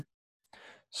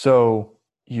So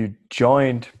you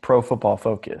joined Pro Football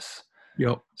Focus.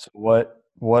 Yep. So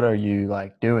what are you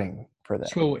like doing for them?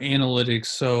 So analytics.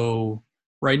 So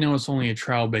right now it's only a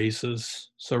trial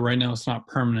basis. So right now it's not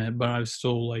permanent, but I'm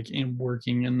still am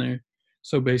working in there.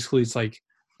 So basically it's like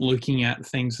looking at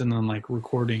things and then like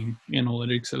recording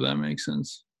analytics, if that makes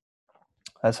sense.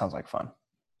 That sounds like fun.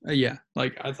 Yeah,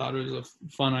 like I thought it was a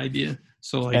fun idea.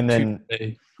 So like And then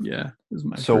Tuesday, yeah, is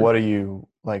my so first. what are you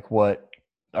like what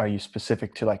are you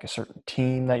specific to like a certain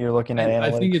team that you're looking at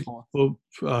I think analytics it's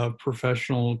for?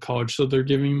 professional college. So they're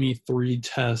giving me three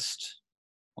test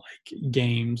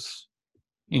games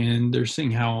and they're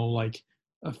seeing how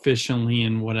efficiently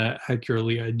and what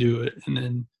accurately I do it, and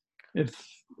then if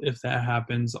if that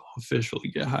happens, I'll officially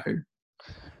get hired.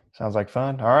 Sounds like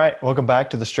fun. All right. Welcome back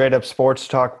to the Straight Up Sports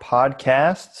Talk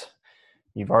podcast.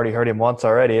 You've already heard him once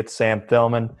already. It's Sam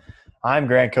Thillman. I'm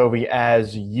Grant Covey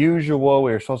as usual.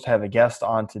 We were supposed to have a guest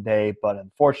on today, but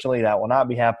unfortunately that will not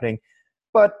be happening.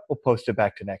 But we'll post it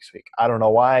back to next week. I don't know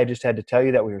why I just had to tell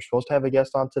you that we were supposed to have a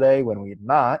guest on today when we had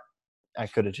not. I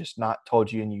could have just not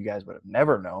told you and you guys would have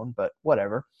never known, but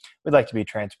whatever. We'd like to be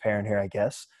transparent here, I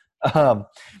guess. Um,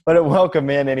 but welcome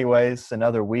in anyways,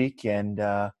 another week and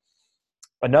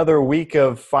another week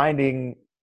of finding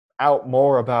out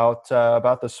more about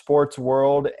the sports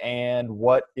world and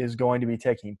what is going to be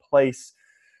taking place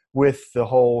with the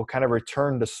whole kind of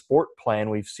return to sport plan.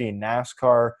 We've seen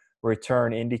NASCAR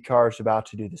return, IndyCar is about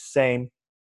to do the same,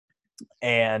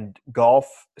 and golf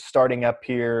starting up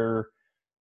here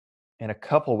in a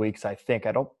couple weeks, I think.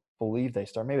 I don't believe they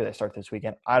start. Maybe they start this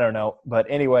weekend. I don't know. But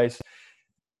anyways,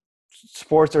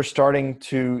 sports are starting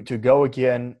to go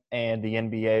again, and the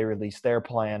NBA released their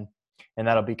plan, and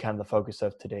that'll be kind of the focus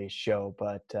of today's show.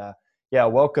 But yeah,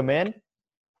 welcome in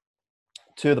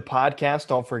to the podcast.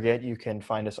 Don't forget you can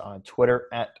find us on Twitter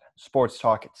at Sports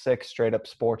Talk at 6, Straight Up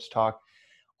Sports Talk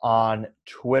on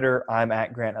Twitter. I'm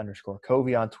at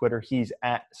Grant_Covey on Twitter. He's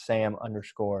at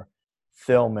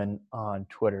Sam_Thillman on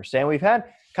Twitter. Sam, we've had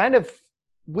kind of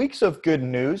weeks of good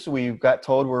news. We got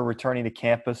told we're returning to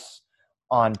campus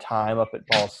on time up at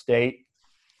Ball State.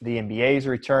 The NBA is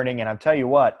returning, and I'll tell you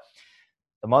what,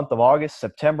 the month of August,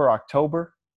 September,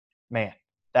 October, man,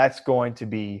 that's going to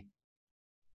be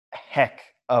a heck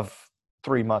of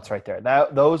 3 months right there.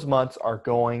 Those months are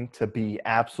going to be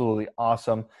absolutely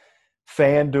awesome.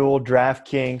 FanDuel,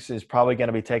 DraftKings is probably going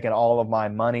to be taking all of my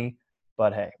money,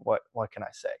 but hey, what can I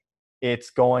say?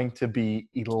 It's going to be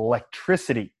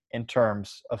electricity in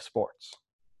terms of sports.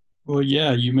 Well,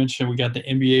 yeah, you mentioned we got the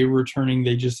NBA returning.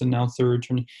 They just announced they're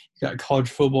returning. You got college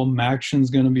football.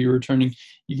 Maction's going to be returning.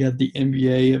 You got the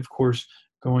NBA, of course,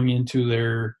 going into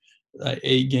their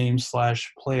 8 game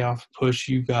slash playoff push.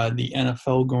 You got the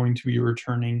NFL going to be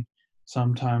returning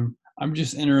sometime. I'm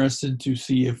just interested to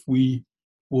see if we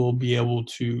will be able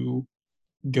to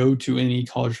go to any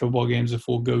college football games, if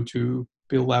we'll be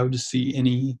allowed to see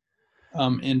any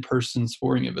in-person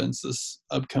sporting events this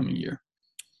upcoming year.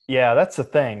 Yeah, that's the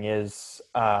thing is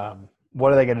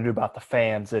what are they going to do about the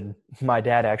fans? And my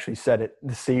dad actually said it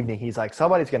this evening. He's like,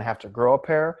 somebody's going to have to grow a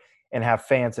pair and have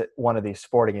fans at one of these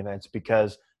sporting events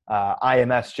because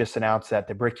IMS just announced that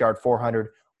the Brickyard 400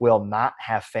 will not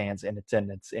have fans in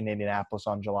attendance in Indianapolis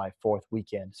on July 4th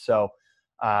weekend. So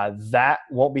that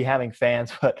won't be having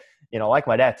fans. But, like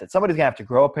my dad said, somebody's going to have to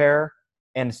grow a pair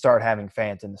and start having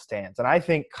fans in the stands. And I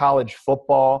think college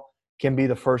football can be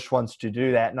the first ones to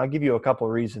do that. And I'll give you a couple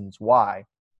of reasons why.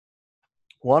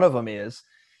 One of them is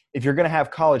if you're going to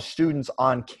have college students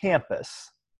on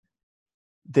campus,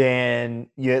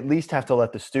 then you at least have to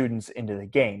let the students into the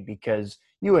game because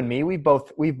you and me, we've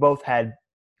both had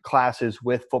classes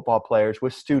with football players,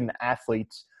 with student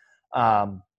athletes,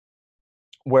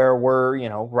 where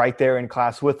we're, right there in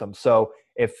class with them. So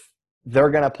if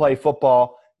they're going to play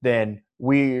football, then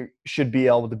we should be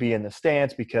able to be in the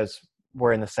stands because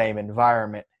we're in the same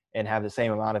environment and have the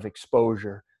same amount of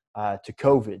exposure to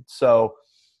COVID. So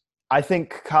I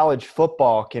think college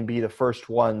football can be the first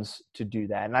ones to do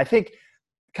that. And I think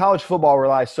college football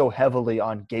relies so heavily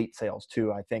on gate sales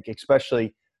too. I think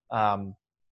especially,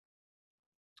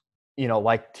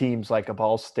 like teams like a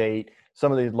Ball State,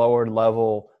 some of these lower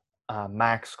level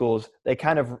MAC schools, they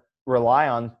kind of rely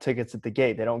on tickets at the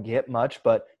gate. They don't get much,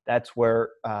 but that's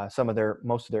where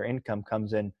most of their income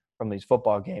comes in from these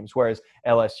football games, whereas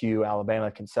LSU, Alabama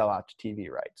can sell out to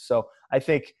TV rights. So I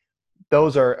think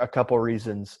those are a couple of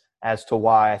reasons as to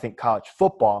why I think college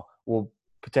football will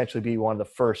potentially be one of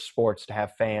the first sports to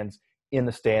have fans in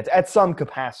the stands at some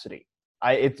capacity.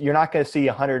 You're not going to see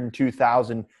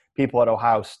 102,000 people at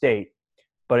Ohio State,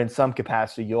 but in some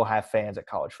capacity you'll have fans at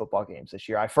college football games this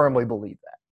year. I firmly believe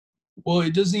that. Well,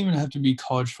 it doesn't even have to be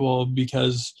college football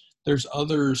because there's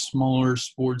other smaller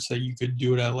sports that you could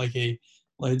do it at, like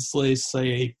let's say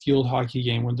a field hockey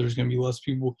game where there's going to be less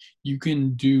people. You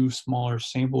can do smaller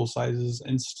sample sizes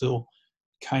and still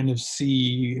kind of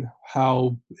see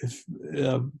how if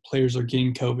players are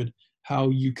getting COVID, how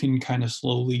you can kind of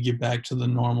slowly get back to the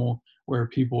normal where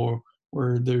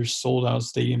there's sold out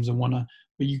stadiums and whatnot.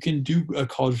 But you can do a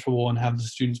college football and have the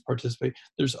students participate.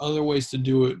 There's other ways to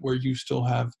do it where you still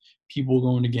have people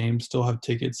going to games, still have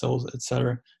ticket sales,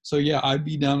 etc. So yeah, I'd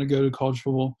be down to go to college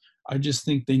football. I just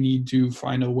think they need to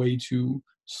find a way to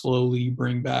slowly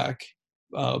bring back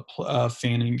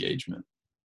fan engagement.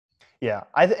 Yeah,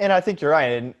 and I think you're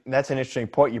right, and that's an interesting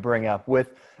point you bring up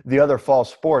with the other fall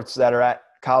sports that are at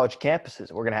college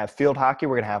campuses. We're going to have field hockey,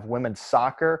 we're going to have women's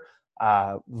soccer,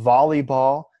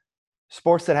 volleyball,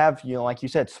 sports that have, like you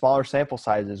said, smaller sample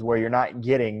sizes where you're not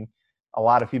getting a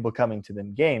lot of people coming to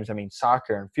them games. I mean,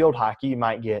 soccer and field hockey, you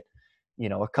might get,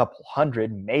 a couple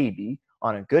hundred maybe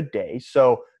on a good day.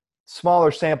 So smaller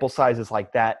sample sizes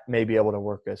like that may be able to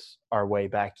work us our way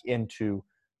back into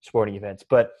sporting events.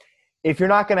 But if you're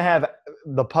not going to have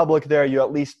the public there, you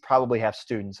at least probably have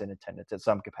students in attendance at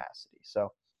some capacity.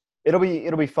 So it'll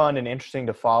be fun and interesting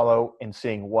to follow and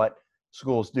seeing what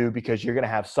schools do, because you're going to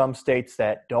have some states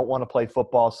that don't want to play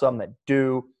football, some that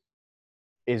do.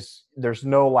 There's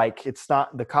no it's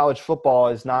not, the college football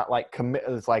is not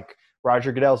it's like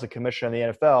Roger Goodell's the commissioner of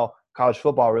the NFL. College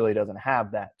football really doesn't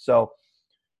have that. So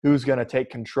who's going to take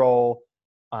control?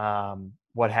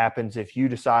 What happens if you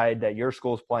decide that your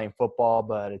school's playing football,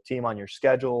 but a team on your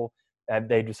schedule that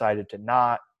they decided to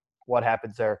not? What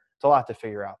happens there? It's a lot to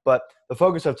figure out. But the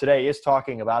focus of today is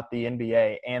talking about the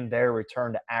NBA and their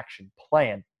return to action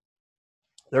plan.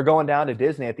 They're going down to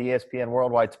Disney at the ESPN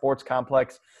Worldwide Sports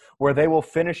Complex, where they will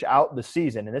finish out the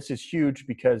season. And this is huge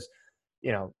because,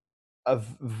 a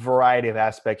variety of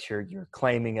aspects here. You're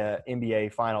claiming a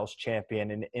NBA Finals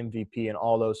champion and MVP and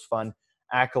all those fun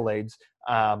accolades.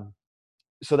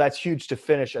 So that's huge to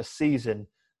finish a season,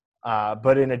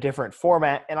 but in a different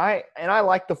format. And I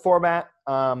like the format.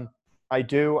 I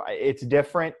do. It's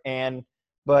different,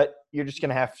 but you're just going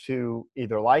to have to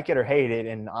either like it or hate it.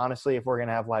 And honestly, if we're going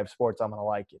to have live sports, I'm going to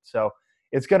like it. So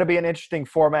it's going to be an interesting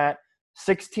format.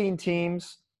 16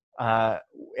 teams, and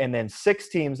then 6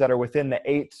 teams that are within the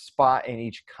 8th spot in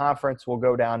each conference will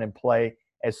go down and play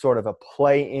as sort of a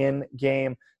play-in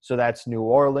game. So that's New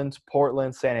Orleans,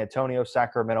 Portland, San Antonio,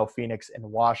 Sacramento, Phoenix, and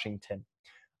Washington.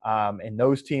 And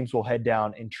those teams will head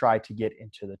down and try to get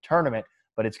into the tournament.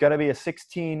 But it's going to be a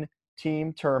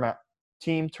 16-team tournament,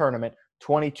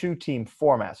 22-team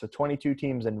format. So 22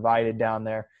 teams invited down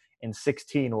there, and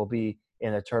 16 will be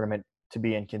in the tournament to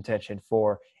be in contention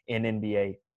for an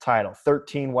NBA title.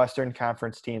 13 Western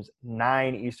Conference teams,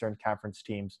 9 Eastern Conference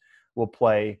teams will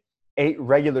play 8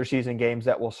 regular season games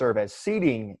that will serve as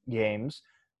seeding games.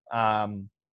 And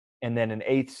then an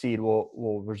 8th seed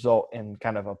will result in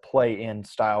kind of a play-in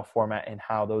style format and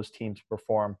how those teams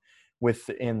perform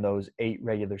within those 8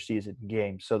 regular season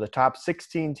games. So the top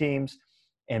 16 teams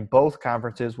in both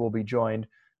conferences will be joined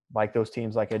like those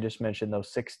teams, like I just mentioned,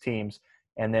 those 6 teams.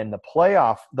 And then the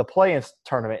play-in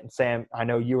tournament, and Sam, I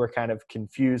know you were kind of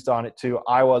confused on it too.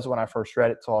 I was when I first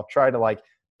read it, so I'll try to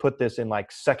put this in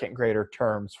second grader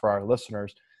terms for our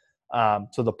listeners.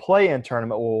 So the play-in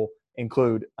tournament will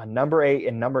include a number 8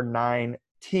 and number 9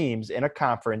 teams in a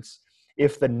conference.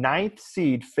 If the 9th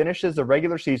seed finishes the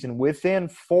regular season within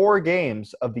 4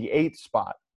 games of the 8th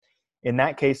spot, in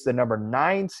that case, the number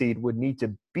 9 seed would need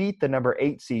to beat the number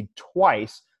 8 seed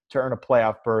twice to earn a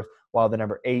playoff berth, while the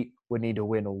number 8 would need to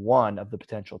win 1 of the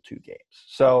potential 2 games.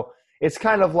 So it's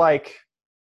kind of like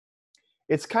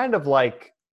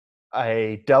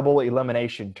a double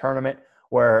elimination tournament,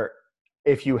 where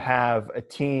if you have a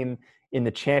team in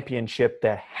the championship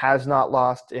that has not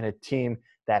lost and a team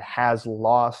that has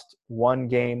lost 1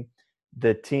 game,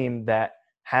 the team that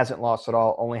hasn't lost at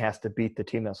all only has to beat the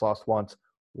team that's lost once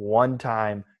 1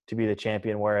 time to be the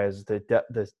champion, whereas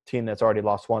the team that's already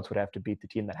lost once would have to beat the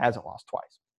team that hasn't lost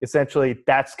twice. Essentially,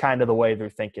 that's kind of the way they're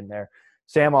thinking there.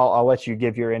 Sam, I'll let you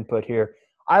give your input here.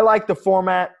 I like the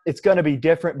format. It's going to be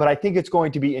different, but I think it's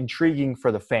going to be intriguing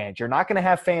for the fans. You're not going to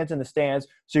have fans in the stands,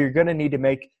 so you're going to need to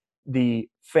make the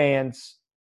fans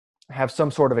have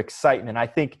some sort of excitement. I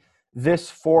think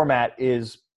this format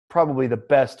is probably the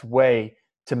best way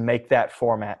to make that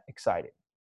format exciting.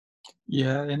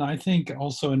 Yeah, and I think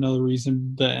also another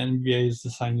reason the NBA is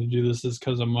deciding to do this is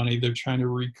because of money. They're trying to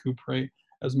recuperate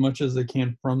as much as they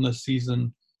can from the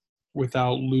season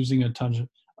without losing a ton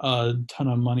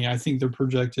of money. I think they're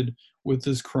projected with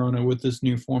this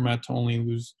new format to only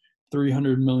lose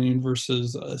 $300 million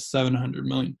versus $700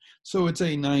 million. So it's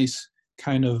a nice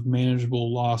kind of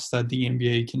manageable loss that the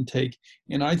NBA can take.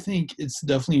 And I think it's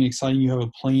definitely exciting. You have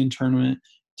a play-in tournament.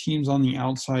 Teams on the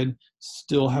outside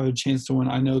still have a chance to win.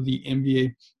 I know the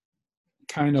NBA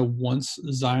kind of wants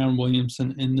Zion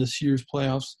Williamson in this year's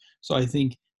playoffs. So I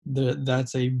think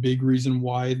that's a big reason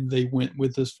why they went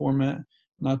with this format.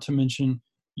 Not to mention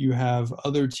you have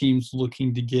other teams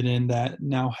looking to get in that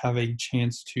now have a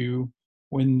chance to,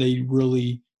 when they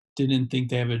really didn't think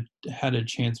they had a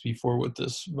chance before with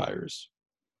this virus.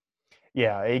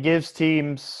 Yeah, it gives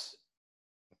teams,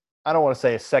 I don't want to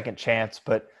say a second chance,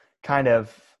 but kind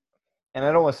of, and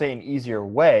I don't want to say an easier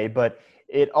way, but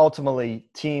it ultimately,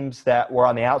 teams that were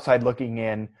on the outside looking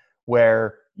in,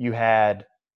 where you had,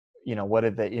 what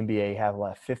did the NBA have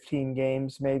left? 15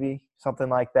 games, maybe something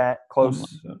like that. Close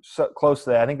to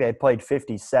that. I think they had played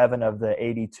 57 of the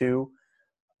 82.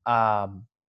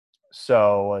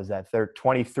 So was that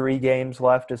 23 games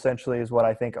left? Essentially, is what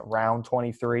I think, around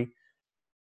 23.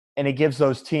 And it gives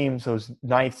those teams, those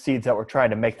ninth seeds that were trying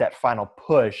to make that final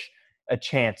push, a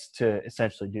chance to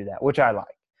essentially do that, which I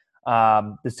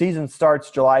like. The season starts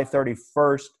July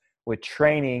 31st with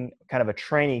training, kind of a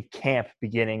training camp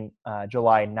beginning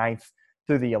July 9th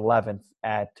through the 11th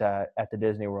at the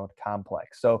Disney World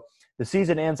complex. So the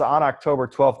season ends on October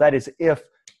 12th. That is if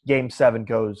Game 7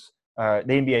 goes, the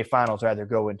NBA Finals rather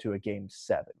go into a Game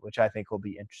 7, which I think will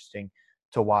be interesting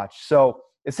to watch. So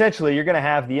essentially, you're going to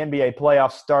have the NBA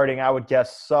playoffs starting, I would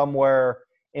guess, somewhere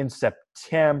in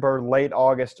September, late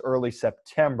August, early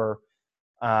September,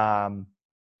 and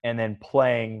then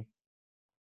playing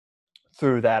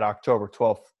through that October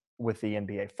 12th with the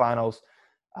NBA Finals.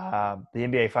 The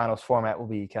NBA Finals format will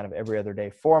be kind of every other day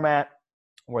format,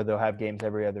 where they'll have games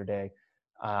every other day.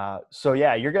 So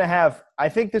yeah, you're going to have, I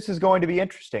think this is going to be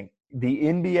interesting. The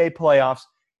NBA playoffs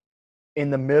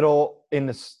in the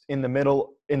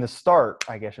start,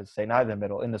 I guess I should say, not in the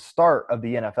middle, in the start of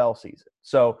the NFL season.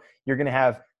 So you're going to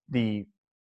have the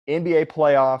NBA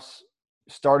playoffs,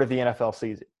 start of the NFL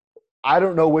season. I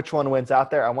don't know which one wins out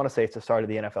there. I want to say it's the start of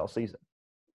the NFL season.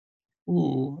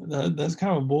 Ooh, that's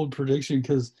kind of a bold prediction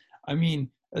because, I mean,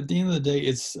 at the end of the day,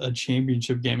 it's a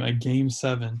championship game, a Game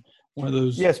 7, one of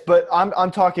those. Yes, but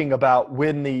I'm talking about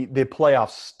when the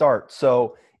playoffs start.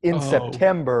 So in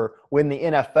September, when the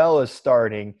NFL is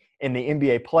starting and the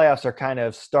NBA playoffs are kind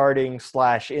of starting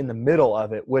 / in the middle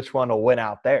of it, which one will win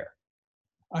out there?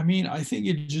 I mean, I think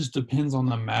it just depends on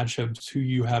the matchups who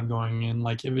you have going in.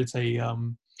 Like if it's a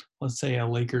let's say a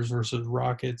Lakers versus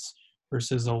Rockets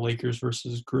versus a Lakers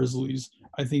versus Grizzlies,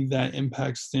 I think that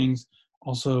impacts things.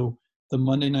 Also, the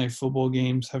Monday Night Football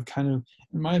games have kind of,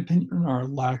 in my opinion, are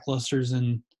lacklusters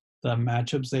in the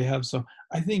matchups they have. So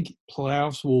I think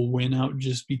playoffs will win out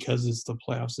just because it's the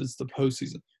playoffs. It's the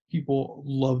postseason. People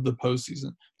love the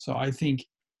postseason. So I think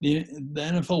the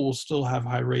NFL will still have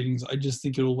high ratings. I just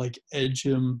think it'll like edge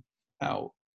him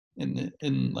out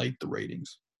in like the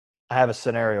ratings. I have a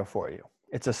scenario for you.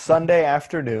 It's a Sunday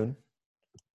afternoon.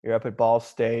 You're up at Ball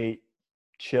State,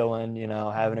 chilling,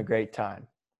 having a great time.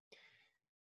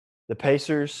 The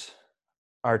Pacers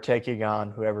are taking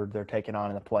on whoever they're taking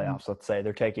on in the playoffs. Let's say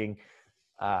they're playing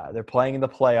in the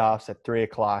playoffs at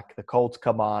 3:00. The Colts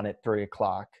come on at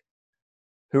 3:00.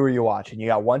 Who are you watching? You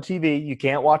got one TV. You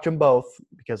can't watch them both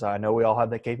because I know we all have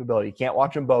that capability. You can't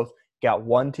watch them both. You got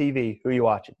one TV. Who are you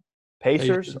watching?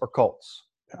 Pacers or Colts?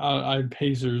 I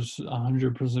Pacers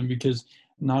 100% because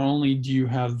not only do you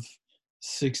have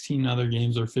 16 other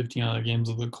games or 15 other games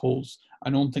of the Colts, I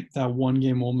don't think that one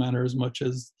game will matter as much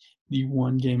as the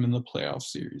one game in the playoff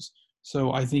series.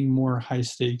 So I think more high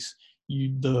stakes.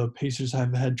 The Pacers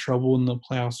have had trouble in the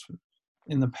playoffs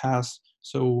in the past,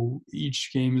 so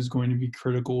each game is going to be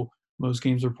critical. Most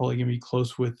games are probably going to be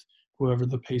close with whoever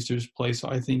the Pacers play. So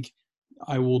I think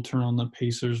I will turn on the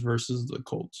Pacers versus the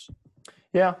Colts.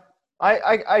 Yeah,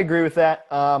 I agree with that.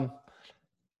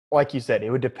 Like you said, it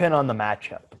would depend on the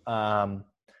matchup.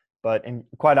 But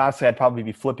quite honestly, I'd probably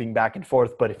be flipping back and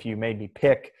forth. But if you made me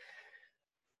pick,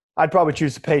 I'd probably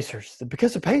choose the Pacers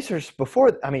because the Pacers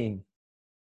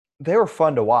they were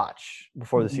fun to watch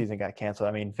before the season got canceled.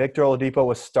 I mean, Victor Oladipo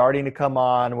was starting to come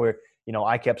on where,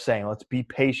 I kept saying, let's be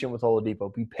patient with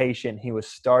Oladipo, be patient. He was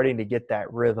starting to get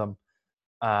that rhythm.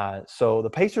 So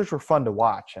the Pacers were fun to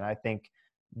watch. And I think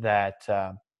that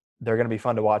they're going to be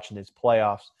fun to watch in these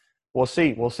playoffs. We'll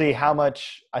see. We'll see how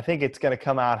much – I think it's going to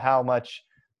come out how much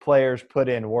players put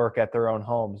in work at their own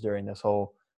homes during this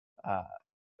whole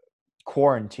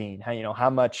quarantine, how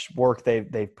much work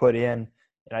they've put in.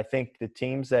 And I think the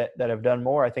teams that have done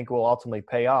more, I think will ultimately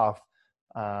pay off.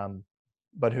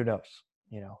 But who knows?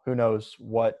 who knows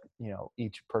what,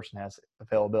 each person has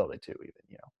availability to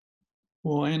even.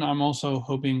 Well, and I'm also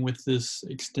hoping with this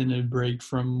extended break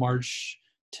from March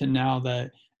to now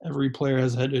that every player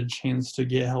has had a chance to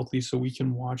get healthy so we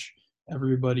can watch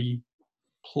everybody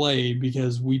play,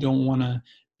 because we don't want to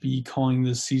be calling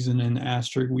this season an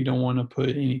asterisk. We don't want to put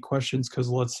any questions because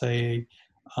let's say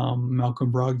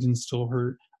Malcolm Brogdon's still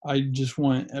hurt. I just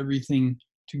want everything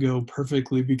to go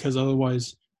perfectly, because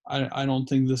otherwise I don't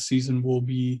think this season will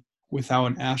be without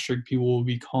an asterisk. People will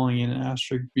be calling it an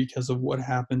asterisk because of what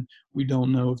happened. We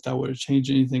don't know if that would have changed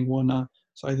anything, whatnot.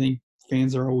 So I think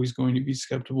fans are always going to be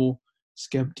skeptical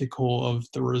of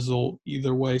the result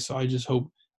either way. So I just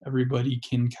hope everybody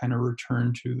can kind of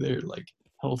return to their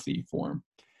healthy form.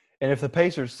 And if the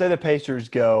Pacers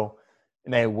go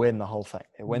and they win the whole thing,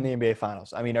 they win the NBA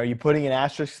Finals, I mean, are you putting an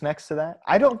asterisk next to that?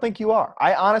 I don't think you are.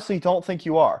 I honestly don't think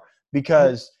you are,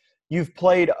 because you've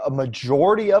played a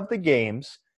majority of the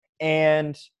games,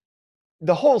 and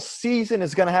the whole season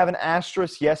is going to have an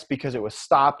asterisk, yes, because it was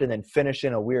stopped and then finished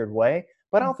in a weird way.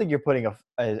 But I don't think you're putting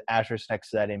an asterisk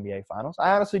next to that NBA Finals.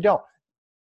 I honestly don't.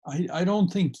 I don't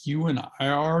think you and I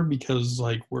are, because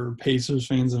we're Pacers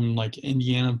fans and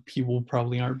Indiana people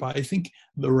probably aren't, but I think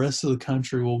the rest of the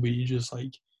country will be just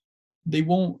it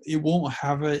won't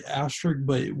have an asterisk,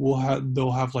 but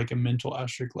they'll have a mental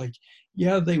asterisk,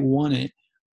 yeah, they won it,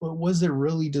 but was it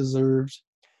really deserved?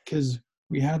 Because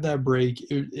we had that break.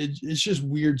 It's just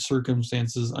weird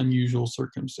circumstances, unusual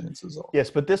circumstances. Yes,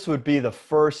 but this would be the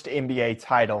first NBA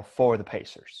title for the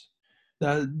Pacers.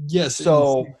 Yes.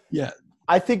 So yeah,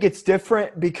 I think it's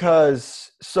different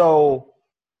because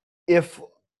if,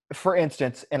 for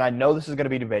instance, and I know this is going to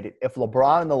be debated, if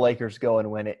LeBron and the Lakers go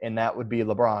and win it, and that would be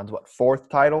LeBron's fourth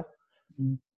title?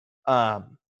 Mm-hmm. That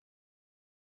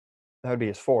would be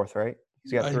his fourth, right?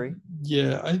 He's got three.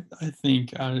 I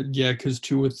think because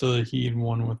 2 with the Heat and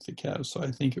 1 with the Cavs, so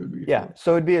I think it would be 4.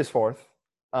 So it'd be his fourth.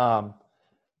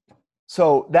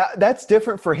 So that's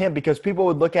different for him, because people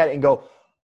would look at it and go,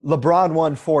 LeBron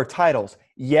won 4 titles.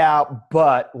 Yeah,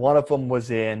 but one of them was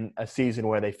in a season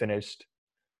where they finished,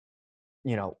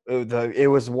 it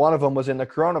was one of them was in the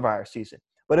coronavirus season.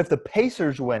 But if the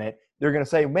Pacers win it, they're going to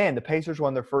say, man, the Pacers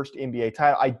won their first NBA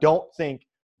title. I don't think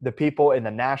the people in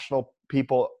the national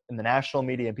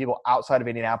media and people outside of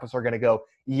Indianapolis are going to go,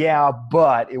 yeah,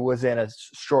 but it was in a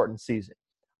shortened season.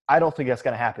 I don't think that's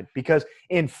going to happen, because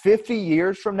in 50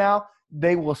 years from now,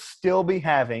 they will still be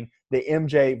having the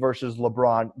MJ versus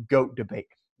LeBron GOAT debate.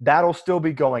 That'll still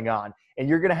be going on. And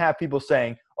you're going to have people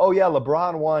saying, oh, yeah,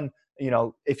 LeBron won,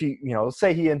 if let's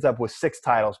say he ends up with 6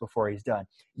 titles before he's done.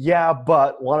 Yeah,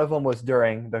 but one of them was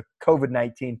during the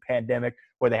COVID-19 pandemic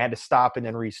where they had to stop and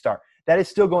then restart. That is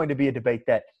still going to be a debate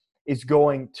that is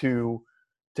going to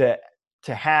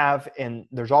have, and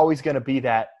there's always going to be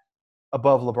that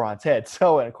above LeBron's head.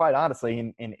 So, and quite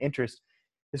honestly, in interest,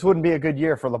 this wouldn't be a good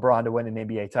year for LeBron to win an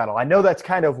NBA title. I know that's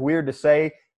kind of weird to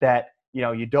say that,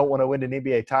 you don't want to win an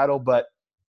NBA title, but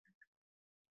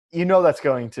that's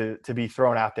going to be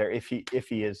thrown out there if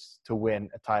he is to win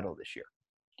a title this year.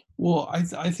 Well,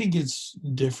 I think it's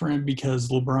different because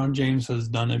LeBron James has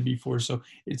done it before, so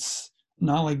it's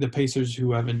not like the Pacers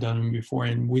who haven't done it before.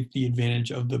 And with the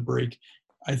advantage of the break,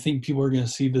 I think people are going to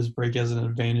see this break as an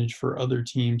advantage for other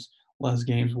teams, less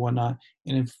games, whatnot.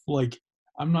 And if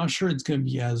I'm not sure it's going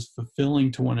to be as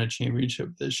fulfilling to win a championship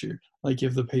this year.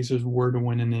 If the Pacers were to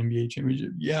win an NBA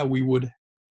championship, yeah, we would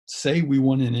say we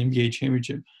won an NBA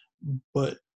championship,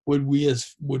 but would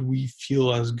we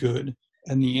feel as good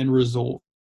and the end result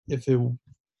if it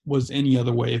was any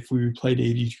other way? If we played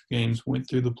 82 games, went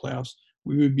through the playoffs,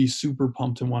 we would be super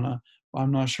pumped and wanna.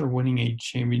 I'm not sure winning a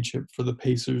championship for the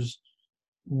Pacers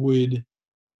would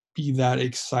be that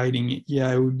exciting.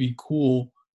 Yeah, it would be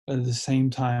cool, but at the same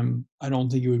time, I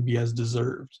don't think it would be as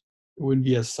deserved. It wouldn't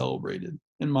be as celebrated,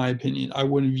 in my opinion. I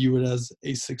wouldn't view it as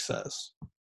a success.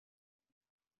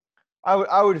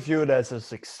 I would view it as a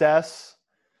success,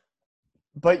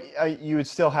 but you would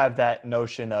still have that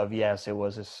notion of, yes, it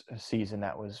was a season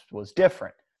that was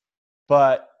different.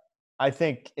 But I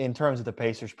think in terms of the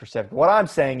Pacers' perception, what I'm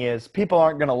saying is people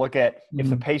aren't going to look at if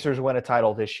the Pacers win a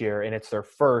title this year and it's their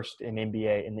first in the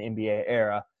NBA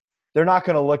era. They're not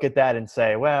going to look at that and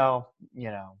say, well,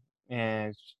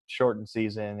 it's shortened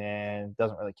season and it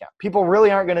doesn't really count. People really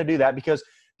aren't going to do that, because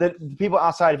the people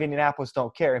outside of Indianapolis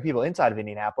don't care, and people inside of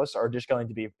Indianapolis are just going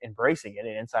to be embracing it,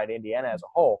 and inside Indiana as a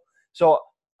whole. So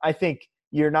I think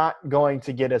you're not going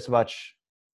to get as much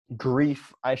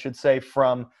grief, I should say,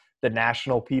 from the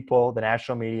national people, the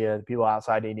national media, the people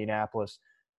outside Indianapolis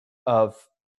of,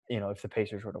 if the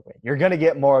Pacers were to win. You're going to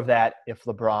get more of that if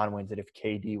LeBron wins it, if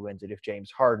KD wins it, if James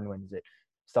Harden wins it,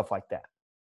 stuff like that.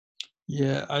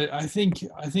 Yeah, I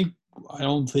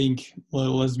don't think.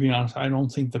 Let's be honest. I don't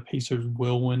think the Pacers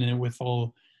will win it with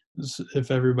all.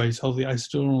 If everybody's healthy, I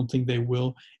still don't think they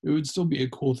will. It would still be a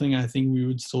cool thing. I think we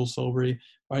would still celebrate,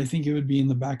 but I think it would be in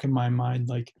the back of my mind,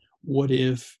 like, what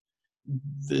if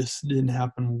this didn't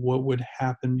happen? What would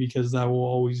happen? Because that will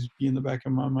always be in the back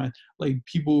of my mind. Like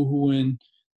people who win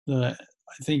the,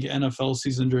 I think NFL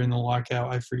season during the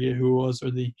lockout, I forget who it was,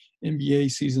 or the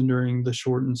NBA season during the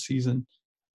shortened season.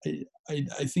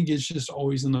 I think it's just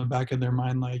always in the back of their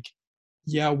mind, like,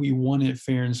 yeah, we won it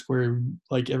fair and square.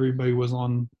 Like everybody was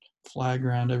on flag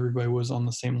ground, everybody was on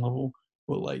the same level.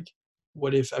 But like,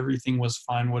 what if everything was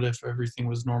fine? What if everything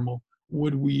was normal?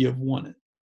 Would we have won it?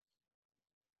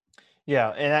 Yeah,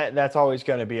 and that's always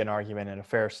going to be an argument and a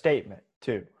fair statement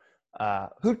too.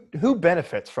 Who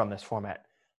benefits from this format?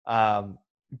 Um,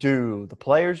 do the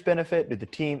players benefit? Do the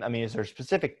team? I mean, is there a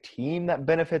specific team that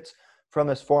benefits from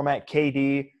this format?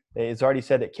 KD has already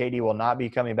said that KD will not be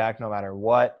coming back no matter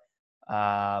what.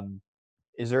 Um,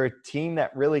 is there a team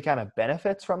that really kind of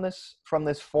benefits from this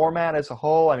format as a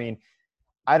whole? I mean,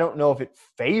 I don't know if it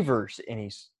favors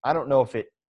any. I don't know if it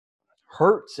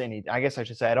hurts any. I guess I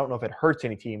should say I don't know if it hurts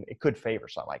any team. It could favor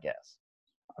some, I guess.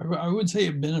 I would say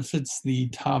it benefits the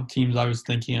top teams. I was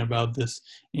thinking about this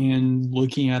and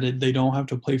looking at it. They don't have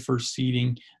to play for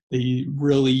seeding. They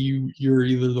really you're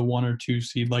either the 1 or 2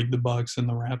 seed, like the Bucks and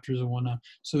the Raptors and whatnot,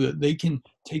 so that they can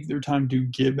take their time to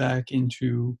get back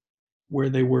into where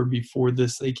they were before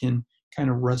this. They can kind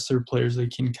of rest their players. They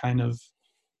can kind of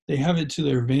they have it to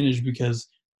their advantage because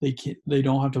they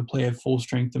don't have to play at full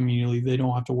strength immediately. They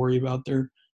don't have to worry about their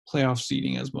playoff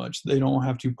seeding as much. They don't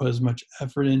have to put as much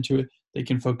effort into it. They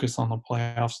can focus on the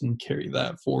playoffs and carry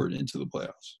that forward into the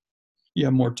playoffs. You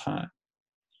have more time.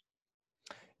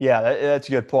 Yeah, that's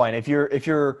a good point. If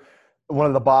you're one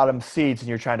of the bottom seeds and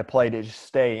you're trying to play to just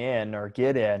stay in or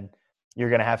get in, you're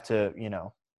going to have to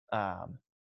um,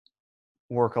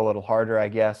 work a little harder, I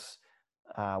guess.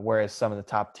 Whereas some of the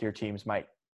top tier teams might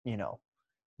you know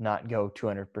not go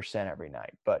 200% every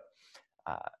night. But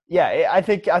yeah, I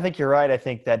think you're right. I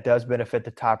think that does benefit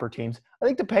the topper teams. I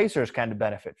think the Pacers kind of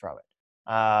benefit from it.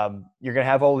 You're going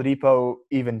to have Oladipo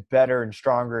even better and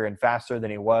stronger and faster than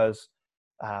he was.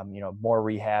 More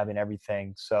rehab and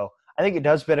everything. So I think it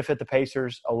does benefit the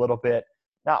Pacers a little bit,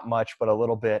 not much, but a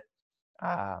little bit.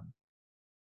 Um,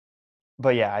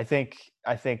 but yeah, I think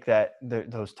that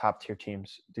those top tier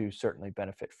teams do certainly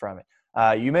benefit from it.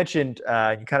 You mentioned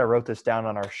you kind of wrote this down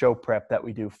on our show prep that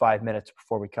we do 5 minutes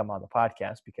before we come on the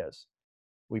podcast because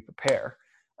we prepare.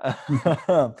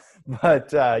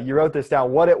 But you wrote this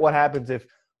down. What happens if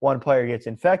one player gets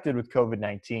infected with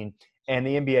COVID-19? And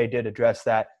the NBA did address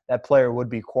that. That player would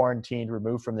be quarantined,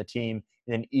 removed from the team,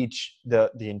 and then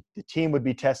the team would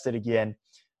be tested again.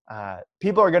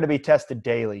 People are going to be tested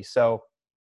daily, so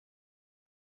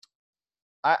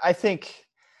I think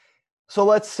so.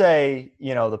 Let's say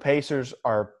the Pacers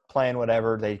are playing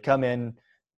whatever. They come in,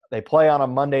 they play on a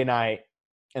Monday night,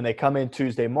 and they come in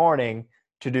Tuesday morning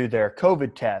to do their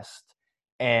COVID test,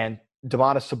 and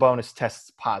Domantas Sabonis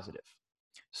tests positive.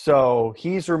 So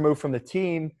he's removed from the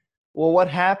team. Well, what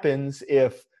happens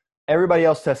if everybody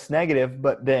else tests negative,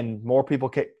 but then more people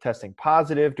keep testing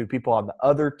positive? Do people on the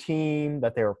other team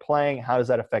that they were playing, how does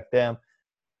that affect them?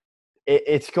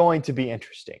 It's going to be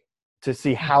interesting to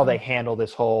see how they handle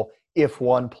this whole if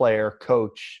one player,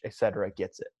 coach, etc.,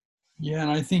 gets it. Yeah,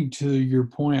 and I think to your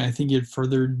point, I think it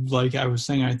further, like I was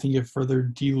saying, I think it further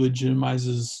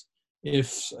delegitimizes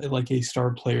if like a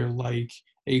star player like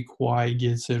a Kawhi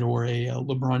gets it or a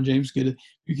LeBron James get it,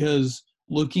 because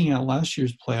looking at last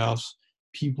year's playoffs,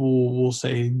 people will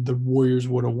say the Warriors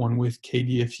would have won with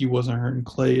KD if he wasn't hurt and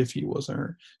Clay if he wasn't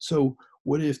hurt. So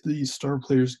what if these star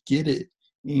players get it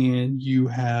and you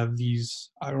have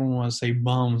these, I don't want to say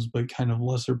bums, but kind of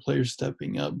lesser players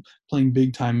stepping up, playing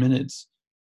big time minutes?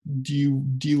 Do you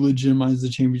delegitimize the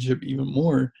championship even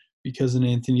more because an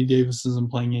Anthony Davis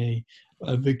isn't playing,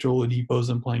 a Victor Oladipo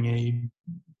isn't playing,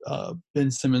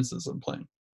 Ben Simmons isn't playing?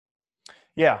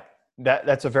 Yeah,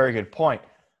 that's a very good point.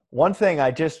 One thing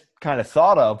I just kind of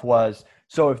thought of was,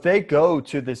 so if they go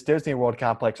to this Disney World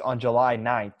complex on July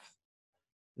 9th,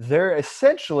 they're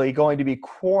essentially going to be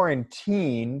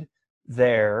quarantined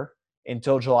there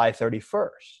until July 31st,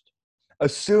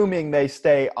 assuming they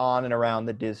stay on and around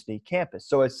the Disney campus.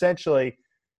 So essentially,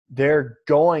 they're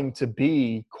going to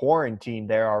be quarantined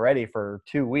there already for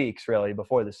 2 weeks, really,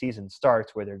 before the season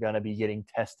starts, where they're going to be getting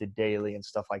tested daily and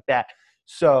stuff like that.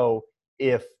 So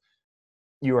if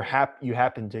you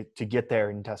happen to get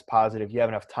there and test positive, you have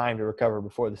enough time to recover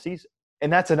before the season.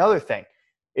 And that's another thing.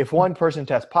 If one person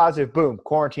tests positive, boom,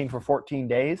 quarantine for 14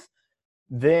 days.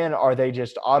 then are they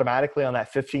just automatically on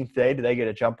that 15th day? Do they get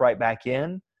to jump right back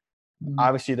in?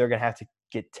 Obviously, they're going to have to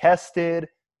get tested.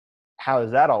 How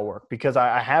does that all work? Because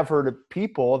I have heard of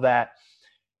people that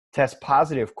test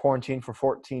positive, quarantine for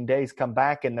 14 days, come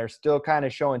back, and they're still kind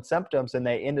of showing symptoms, and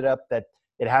they ended up that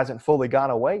it hasn't fully gone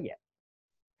away yet.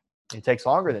 It takes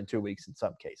longer than 2 weeks in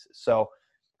some cases. So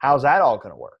how's that all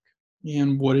going to work?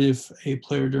 And what if a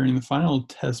player during the final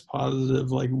tests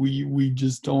positive? Like we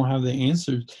just don't have the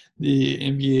answers. The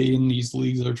NBA and these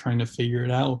leagues are trying to figure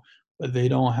it out, but they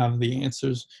don't have the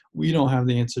answers. We don't have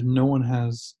the answer. No one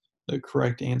has the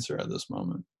correct answer at this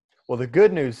moment. Well, the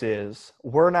good news is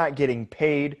we're not getting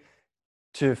paid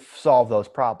to solve those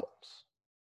problems.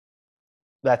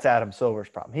 That's Adam Silver's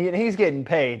problem. He's getting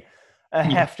paid a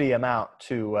hefty amount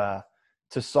to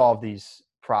solve these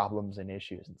problems and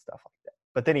issues and stuff like that.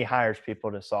 But then he hires people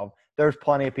to solve. There's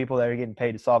plenty of people that are getting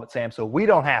paid to solve it, Sam. So we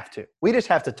don't have to. We just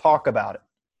have to talk about it.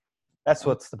 That's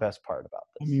what's the best part about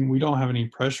this. I mean, we don't have any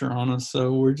pressure on us,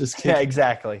 so we're just kidding. Yeah,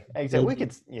 exactly. We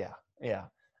could. Yeah.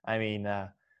 I mean,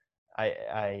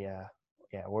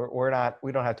 we're not.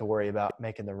 We don't have to worry about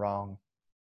making the wrong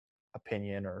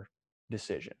opinion or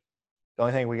decision. The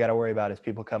only thing we got to worry about is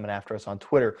people coming after us on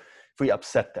Twitter if we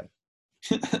upset them.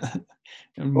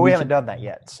 But we haven't done that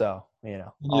yet, so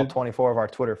all 24 of our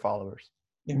Twitter followers.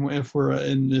 And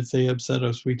if they upset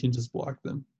us, we can just block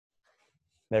them.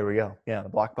 There we go. Yeah, the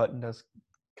block button does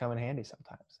come in handy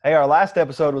sometimes. Hey, our last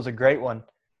episode was a great one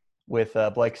with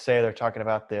Blake Saylor talking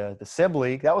about the Sim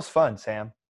League. That was fun,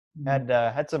 Sam.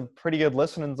 Had some pretty good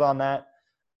listenings on that.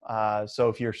 So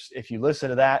if you listen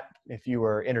to that, if you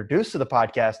were introduced to the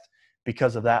podcast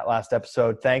because of that last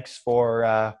episode, thanks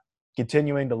for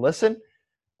continuing to listen.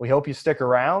 We hope you stick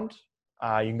around.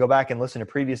 You can go back and listen to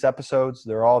previous episodes.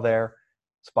 They're all there,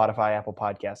 Spotify, Apple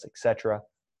Podcasts, etc.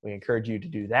 We encourage you to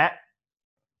do that.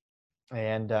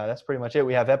 And that's pretty much it.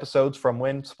 We have episodes from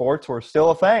when sports were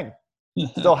still a thing,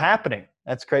 still happening.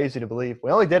 That's crazy to believe. We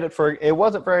only did it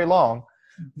wasn't very long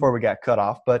before we got cut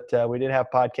off, but we did have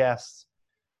podcasts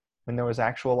when there was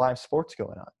actual live sports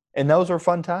going on. And those were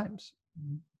fun times.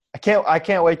 I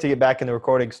can't wait to get back in the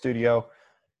recording studio,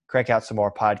 crank out some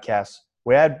more podcasts.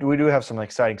 We do have some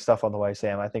exciting stuff on the way,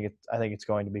 Sam. I think it's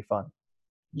going to be fun.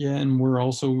 Yeah, and we're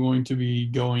also going to be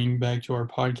going back to our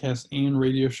podcast and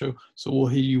radio show, so we'll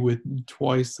hit you with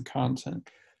twice the content.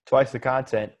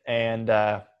 And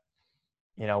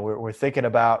we're thinking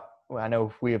about. I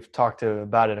know we have talked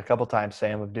about it a couple times,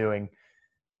 Sam, of doing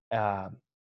kind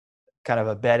of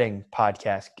a betting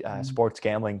podcast, sports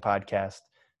gambling podcast,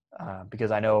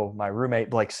 because I know my roommate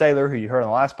Blake Saylor, who you heard on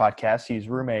the last podcast, he's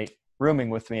rooming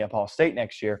with me at Ball State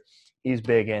next year. He's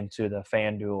big into the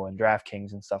FanDuel and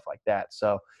DraftKings and stuff like that.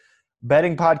 So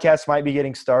betting podcasts might be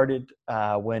getting started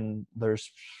when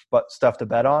there's stuff to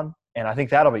bet on. And I think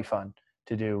that'll be fun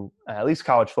to do, at least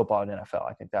college football and NFL.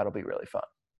 I think that'll be really fun.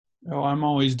 Oh, I'm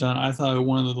always done. I thought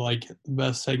one of the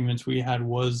best segments we had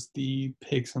was the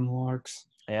picks and locks.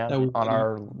 Yeah, on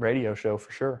our radio show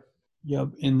for sure. Yep.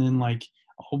 And then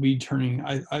I'll be turning,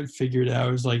 I figured out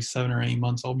it was 7 or 8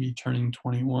 months, I'll be turning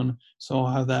 21. So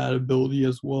I'll have that ability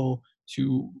as well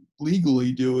to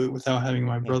legally do it without having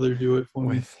my brother do it for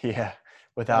me. Yeah,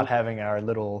 without having our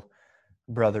little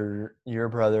brother, your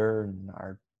brother, and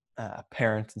our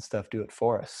parents and stuff do it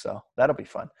for us. So that'll be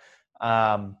fun.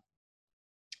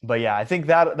 But yeah, I think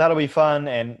that'll be fun.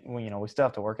 And we still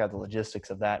have to work out the logistics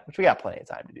of that, which we got plenty of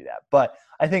time to do that. But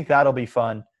I think that'll be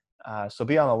fun. So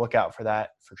be on the lookout for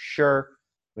that for sure.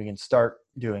 We can start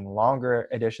doing longer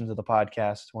editions of the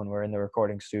podcast when we're in the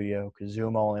recording studio, because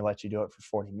Zoom only lets you do it for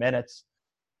 40 minutes.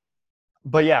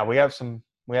 But yeah, we have some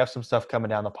stuff coming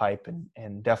down the pipe,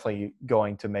 and definitely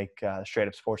going to make Straight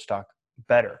Up Sports Talk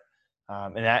better.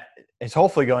 And that is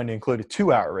hopefully going to include a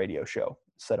 2-hour radio show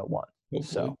instead of one.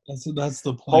 Hopefully. So that's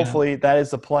the plan. Hopefully that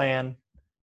is the plan.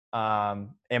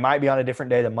 It might be on a different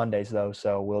day than Mondays though,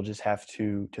 so we'll just have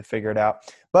to figure it out.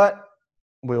 But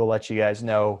we will let you guys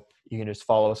know. You can just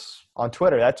follow us on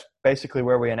Twitter. That's basically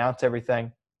where we announce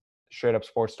everything. Straight Up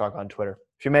Sports Talk on Twitter.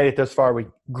 If you made it this far, we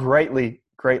greatly,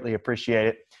 greatly appreciate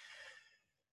it.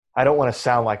 I don't want to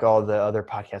sound like all the other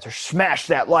podcasters. Smash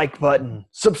that like button,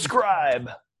 subscribe,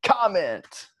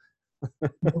 comment.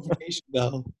 Notification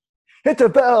bell. Hit the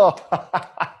bell.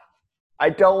 I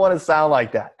don't want to sound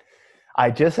like that.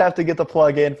 I just have to get the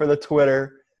plug in for the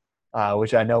Twitter,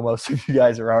 which I know most of you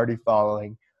guys are already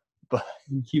following. But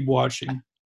keep watching.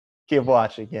 Keep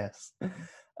watching, yes,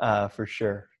 for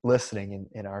sure. Listening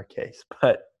in our case.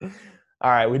 But all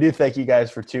right, we do thank you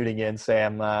guys for tuning in,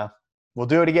 Sam. We'll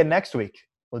do it again next week.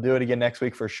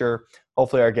 For sure.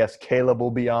 Hopefully our guest Caleb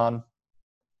will be on.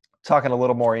 talking a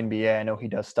little more NBA. I know he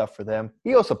does stuff for them.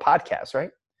 He hosts a podcast,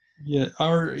 right? Yeah,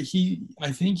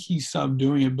 I think he stopped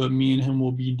doing it, but me and him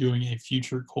will be doing a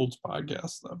future Colts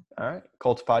podcast though. All right.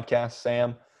 Colts podcast,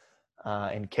 Sam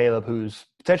and Caleb, who's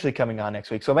potentially coming on next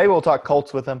week. So maybe we'll talk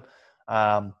Colts with him.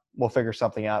 We'll figure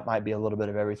something out. Might be a little bit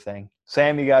of everything.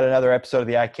 Sam, you got another episode of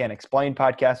the I Can't Explain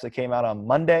podcast that came out on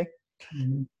Monday.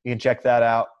 Mm-hmm. You can check that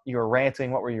out. You were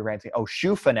ranting. What were you ranting? Oh,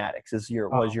 shoe fanatics was your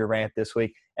rant this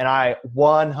week. And I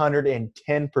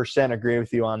 110% agree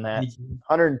with you on that.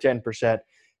 110%.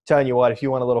 Telling you what, if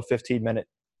you want a little 15-minute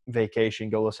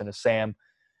vacation, go listen to Sam.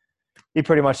 He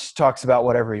pretty much talks about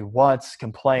whatever he wants,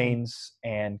 complains,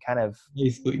 and kind of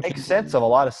makes sense of a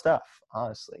lot of stuff,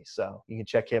 honestly. So you can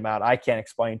check him out. I Can't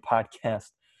Explain podcast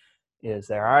is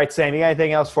there. All right, Sam, you got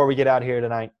anything else before we get out here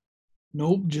tonight?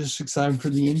 Nope, just excited for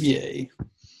the NBA.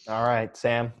 All right,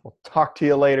 Sam. We'll talk to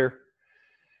you later.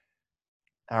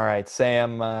 All right,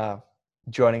 Sam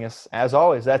joining us as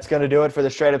always. That's going to do it for the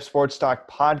Straight Up Sports Talk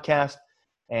podcast.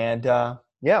 And,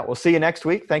 we'll see you next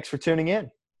week. Thanks for tuning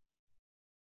in.